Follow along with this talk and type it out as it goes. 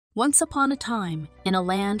Once upon a time, in a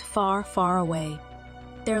land far, far away,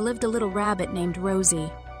 there lived a little rabbit named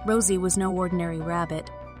Rosie. Rosie was no ordinary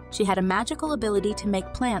rabbit. She had a magical ability to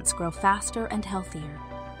make plants grow faster and healthier.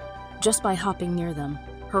 Just by hopping near them,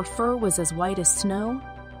 her fur was as white as snow,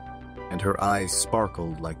 and her eyes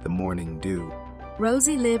sparkled like the morning dew.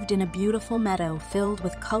 Rosie lived in a beautiful meadow filled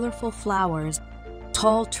with colorful flowers,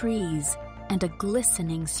 tall trees, and a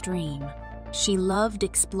glistening stream. She loved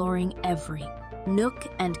exploring every nook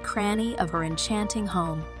and cranny of her enchanting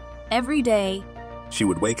home. Every day, she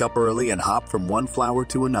would wake up early and hop from one flower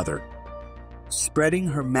to another. Spreading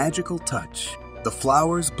her magical touch, the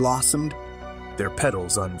flowers blossomed, their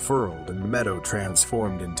petals unfurled, and the meadow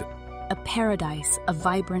transformed into a paradise of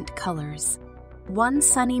vibrant colors. One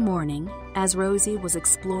sunny morning, as Rosie was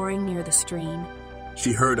exploring near the stream,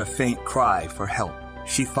 she heard a faint cry for help.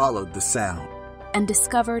 She followed the sound and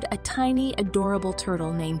discovered a tiny, adorable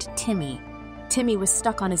turtle named Timmy. Timmy was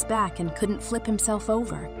stuck on his back and couldn't flip himself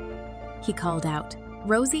over. He called out,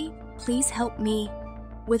 "Rosie, please help me."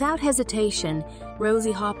 Without hesitation,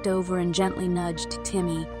 Rosie hopped over and gently nudged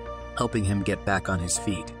Timmy, helping him get back on his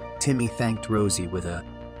feet. Timmy thanked Rosie with a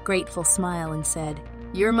grateful smile and said,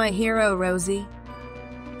 "You're my hero, Rosie."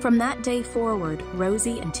 From that day forward,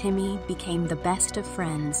 Rosie and Timmy became the best of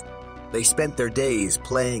friends. They spent their days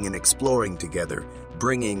playing and exploring together,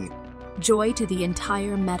 bringing joy to the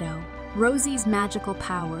entire meadow. Rosie's magical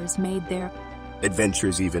powers made their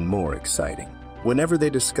adventures even more exciting. Whenever they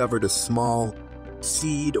discovered a small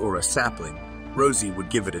seed or a sapling, Rosie would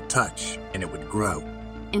give it a touch and it would grow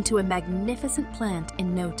into a magnificent plant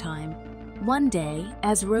in no time. One day,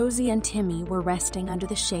 as Rosie and Timmy were resting under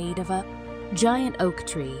the shade of a giant oak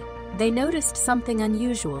tree, they noticed something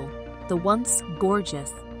unusual. The once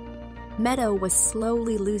gorgeous meadow was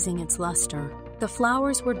slowly losing its luster. The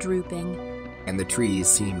flowers were drooping, and the trees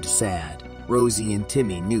seemed sad. Rosie and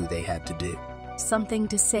Timmy knew they had to do something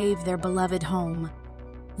to save their beloved home.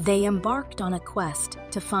 They embarked on a quest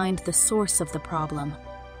to find the source of the problem.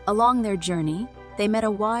 Along their journey, they met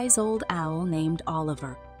a wise old owl named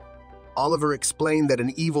Oliver. Oliver explained that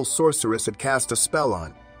an evil sorceress had cast a spell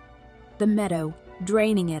on the meadow,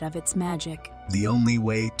 draining it of its magic. The only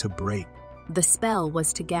way to break the spell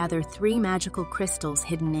was to gather 3 magical crystals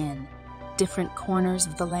hidden in different corners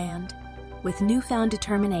of the land. With newfound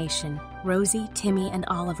determination, Rosie, Timmy, and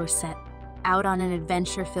Oliver set out on an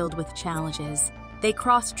adventure filled with challenges. They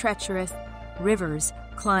crossed treacherous rivers,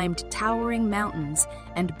 climbed towering mountains,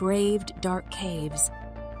 and braved dark caves.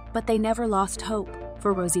 But they never lost hope,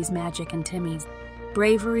 for Rosie's magic and Timmy's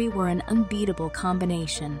bravery were an unbeatable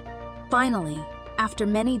combination. Finally, after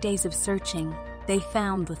many days of searching, they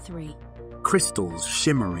found the 3 crystals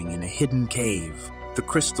shimmering in a hidden cave. The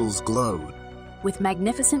crystals glowed with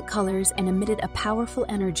magnificent colors and emitted a powerful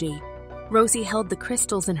energy. Rosie held the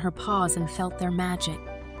crystals in her paws and felt their magic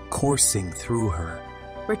coursing through her.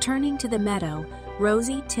 Returning to the meadow,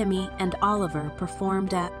 Rosie, Timmy, and Oliver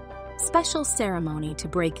performed a special ceremony to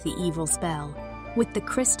break the evil spell. With the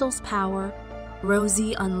crystal's power,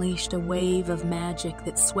 Rosie unleashed a wave of magic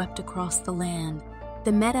that swept across the land.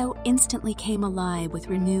 The meadow instantly came alive with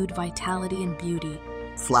renewed vitality and beauty.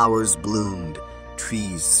 Flowers bloomed,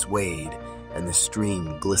 trees swayed, and the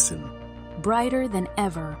stream glistened brighter than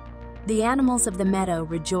ever. The animals of the meadow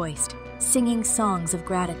rejoiced, singing songs of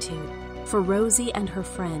gratitude for Rosie and her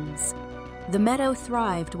friends. The meadow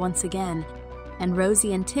thrived once again, and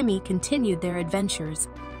Rosie and Timmy continued their adventures,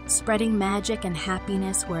 spreading magic and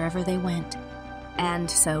happiness wherever they went.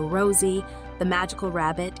 And so Rosie, the magical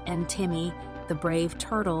rabbit, and Timmy, the brave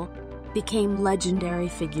turtle, became legendary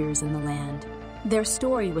figures in the land. Their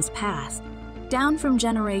story was passed down from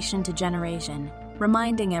generation to generation,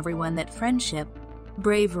 reminding everyone that friendship,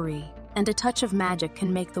 bravery, and a touch of magic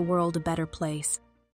can make the world a better place.